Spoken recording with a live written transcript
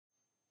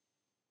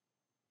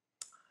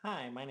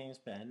Hi, my name is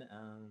Ben.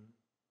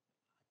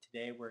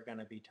 Today we're going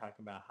to be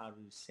talking about how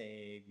to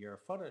save your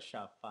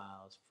Photoshop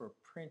files for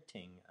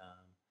printing,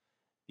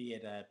 be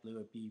it at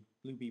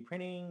Bluebee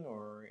Printing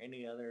or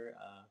any other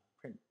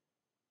print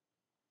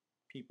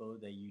people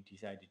that you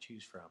decide to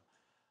choose from.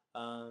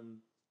 Um,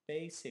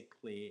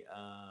 basically,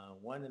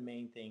 one of the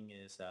main thing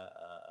is,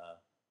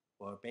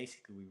 well,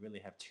 basically we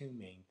really have two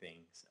main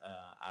things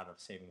out of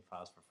saving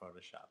files for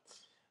Photoshop.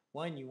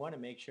 One, you want to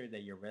make sure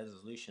that your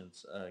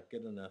resolution's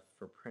good enough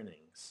for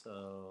printing.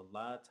 So a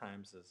lot of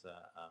times is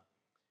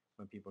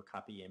when people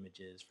copy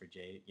images for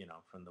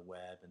from the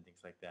web and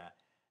things like that,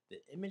 the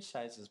image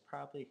size is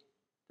probably,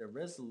 the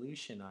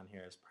resolution on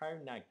here is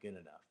probably not good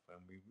enough.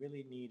 And we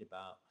really need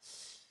about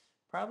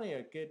probably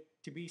a good,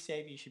 to be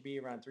safe, you should be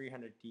around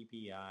 300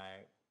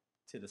 dpi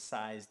to the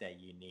size that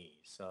you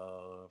need.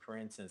 So for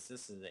instance,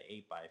 this is an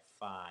 8 by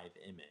 5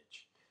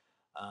 image.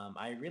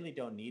 I really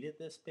don't need it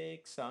this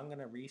big, so I'm going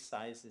to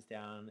resize this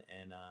down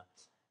and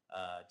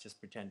just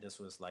pretend this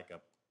was like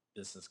a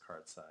business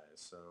card size.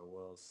 So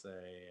we'll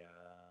say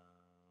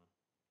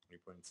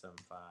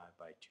 3.75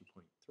 by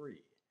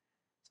 2.3.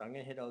 So I'm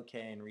going to hit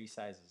OK and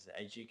resize this.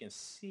 As you can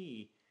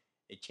see,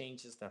 it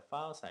changes the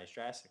file size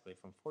drastically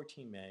from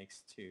 14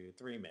 megs to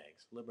 3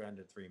 megs, a little bit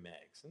under 3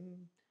 megs.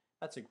 And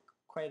that's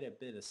quite a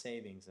bit of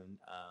savings in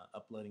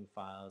uploading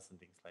files and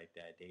things like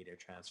that, data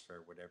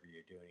transfer, whatever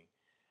you're doing.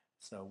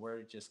 So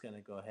we're just going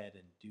to go ahead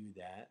and do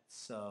that.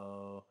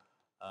 So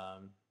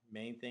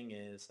main thing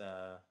is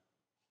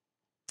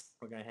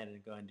we're going to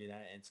go ahead and do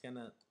that. And it's going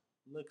to,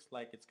 looks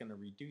like it's going to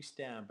reduce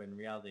down, but in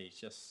reality it's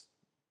just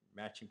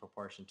matching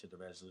proportion to the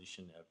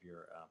resolution of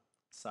your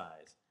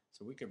size.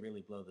 So we could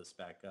really blow this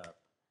back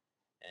up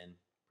and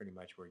pretty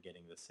much we're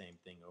getting the same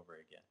thing over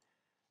again.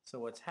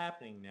 So what's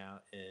happening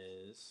now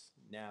is,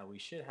 now we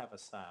should have a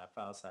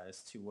file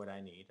size to what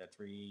I need, a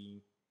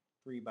 3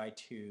 by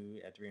 2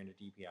 at 300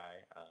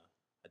 dpi, a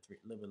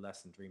little bit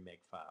less than 3 meg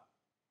file.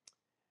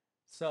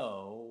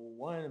 So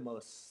one of the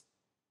most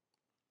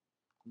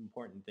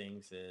important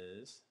things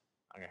is,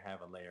 I'm going to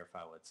have a layer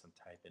file with some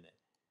type in it,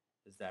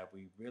 is that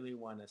we really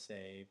want to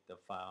save the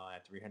file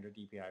at 300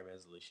 dpi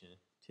resolution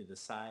to the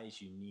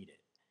size you need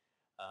it.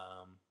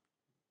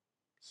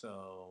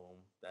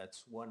 So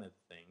that's one of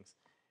the things.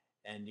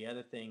 And the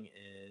other thing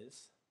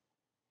is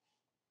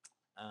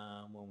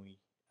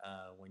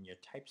when you're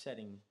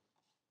typesetting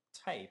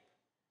type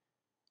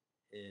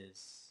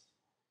is,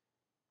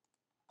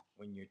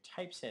 when you're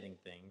typesetting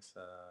things,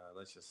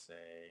 let's just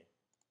say,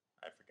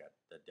 I forgot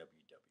the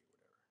WW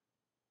whatever.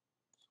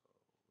 So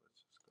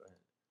let's just go ahead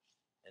and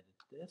edit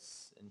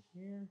this in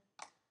here.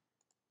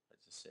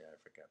 Let's just say I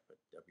forgot, but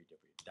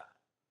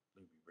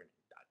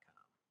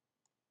www.bluebeeprinting.com.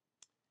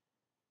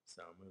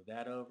 So move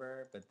that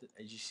over, but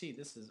as you see,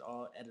 this is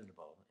all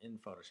editable in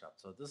Photoshop.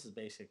 So this is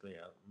basically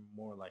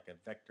more like a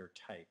vector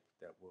type,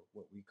 that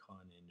what we call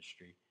in the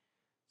industry.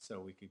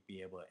 So we could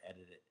be able to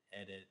edit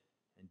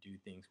and do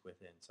things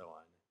with it and so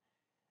on.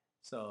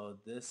 So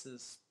this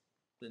is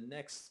the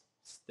next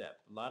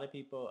step. A lot of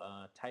people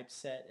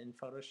typeset in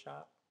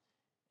Photoshop,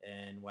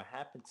 and what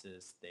happens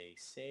is they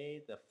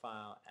save the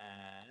file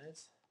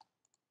as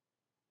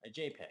a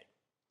JPEG.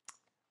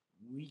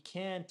 We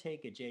can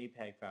take a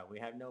JPEG file. We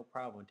have no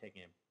problem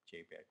taking a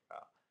JPEG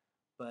file.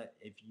 But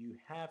if you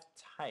have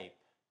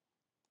type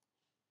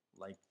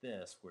like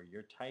this, where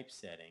you're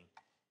typesetting,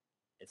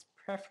 it's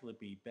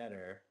preferably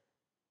better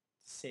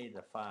to save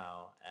the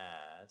file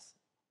as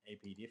a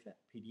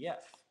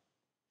PDF.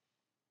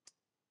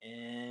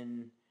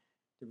 And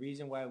the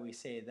reason why we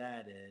say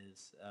that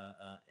is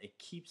it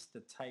keeps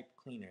the type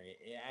cleaner.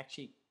 It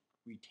actually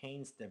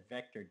retains the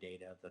vector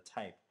data of the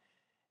type,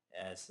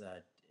 as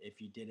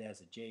if you did it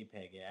as a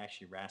JPEG, it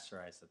actually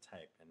rasterized the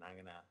type. And I'm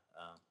going to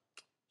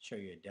show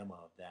you a demo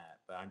of that.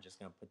 But I'm just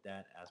going to put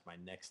that as my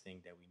next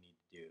thing that we need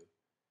to do.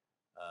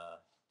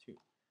 To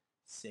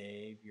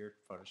save your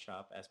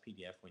Photoshop as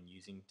PDF when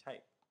using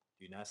type.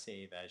 Do not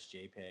save as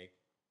JPEG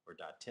or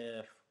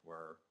 .tiff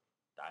or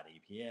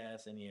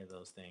 .eps, any of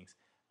those things.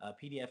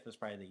 PDF is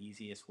probably the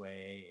easiest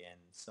way,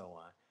 and so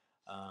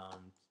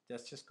on.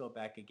 Let's just go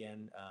back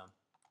again.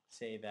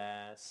 Save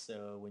as.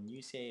 So when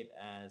you save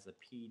as a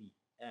PDF,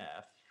 I'm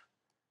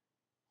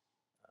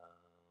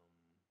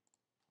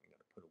going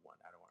to put a 1.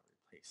 I don't want to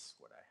replace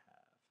what I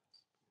have.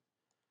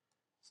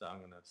 So I'm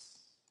going to,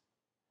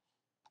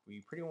 we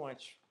pretty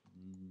much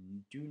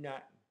do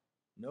not,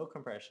 no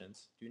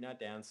compressions, do not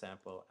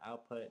downsample,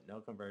 output, no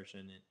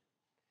conversion,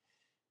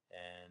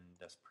 and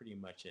that's pretty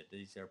much it.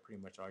 These are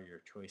pretty much all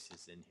your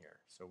choices in here.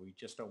 So we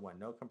just don't want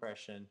no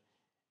compression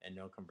and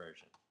no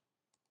conversion.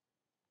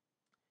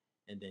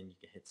 And then you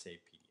can hit Save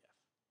PDF.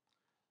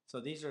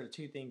 So these are the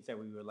two things that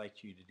we would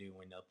like you to do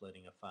when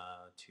uploading a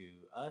file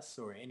to us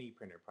or any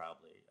printer,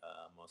 probably,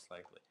 most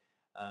likely.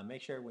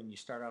 Make sure when you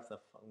start off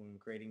when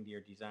creating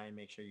your design,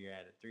 make sure you're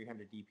at a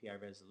 300 dpi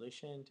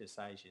resolution to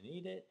size you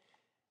need it.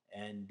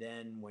 And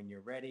then when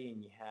you're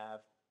ready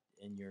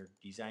and you're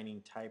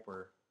designing type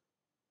or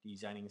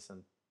designing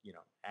some,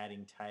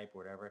 adding type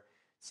or whatever,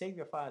 save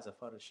your file as a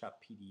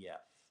Photoshop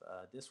PDF.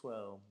 This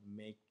will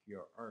make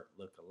your art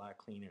look a lot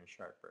cleaner and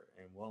sharper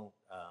and won't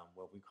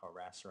what we call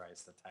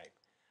rasterize the type.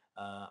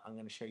 I'm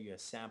going to show you a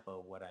sample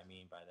of what I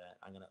mean by that.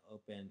 I'm going to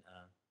open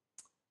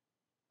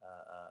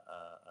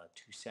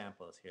two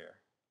samples here.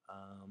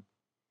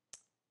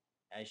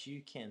 As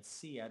you can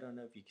see, I don't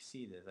know if you can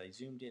see this, I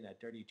zoomed in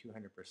at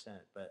 3200%,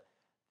 but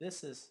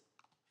this is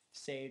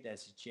saved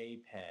as a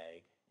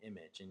JPEG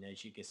image, and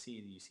as you can see,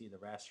 you see the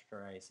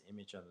rasterized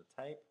image on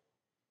the type,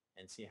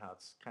 and see how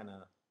it's kind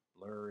of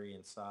blurry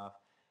and soft.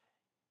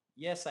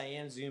 Yes, I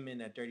am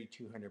zooming at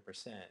 3200%,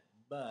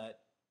 but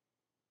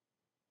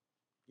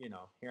you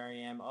know, here I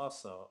am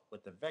also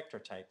with the vector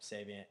type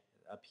saving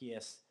a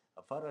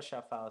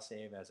Photoshop file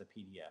save as a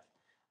PDF.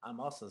 I'm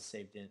also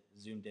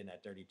zoomed in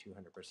at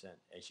 3200%.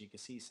 As you can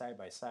see side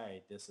by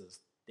side, this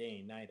is day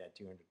and night at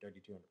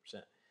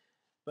 3200%.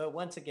 But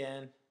once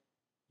again,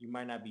 you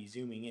might not be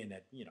zooming in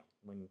at, you know,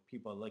 when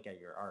people look at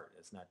your art,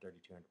 it's not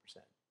 3200%.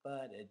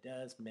 But it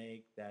does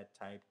make that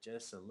type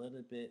just a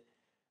little bit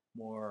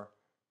more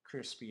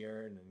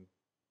crispier and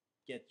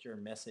get your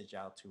message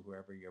out to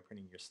whoever you're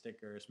printing your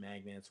stickers,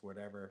 magnets,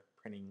 whatever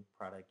printing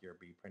product you'll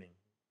be printing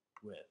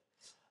with.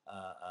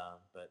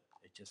 But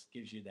it just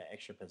gives you that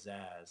extra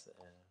pizzazz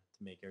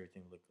to make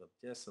everything look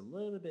just a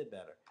little bit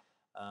better.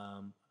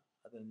 Other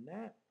than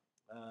that,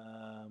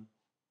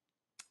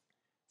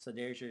 so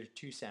there's your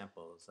two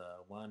samples,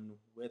 one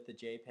with the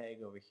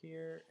JPEG over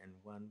here and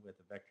one with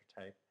the vector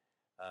type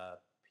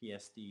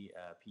PSD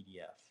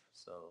PDF.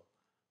 So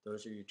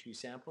those are your two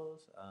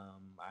samples.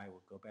 I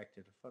will go back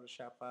to the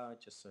Photoshop file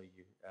just so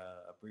you,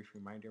 a brief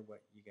reminder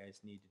what you guys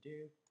need to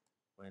do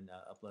when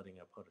uploading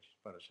a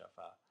Photoshop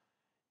file.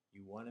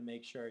 You want to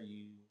make sure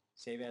you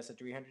save as a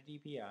 300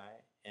 dpi,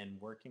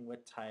 and working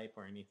with type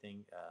or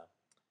anything,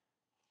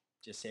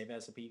 just save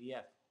as a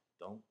PDF.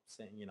 Don't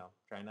send, you know,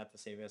 try not to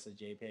save as a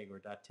JPEG or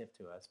 .tiff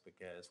to us,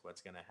 because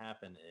what's going to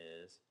happen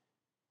is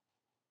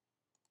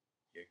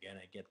you're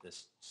going to get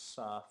this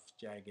soft,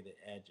 jagged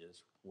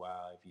edges,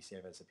 while if you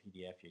save as a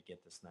PDF, you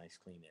get this nice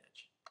clean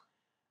edge.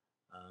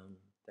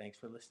 Thanks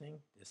for listening.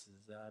 This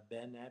is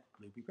Ben at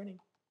Blueberry Printing.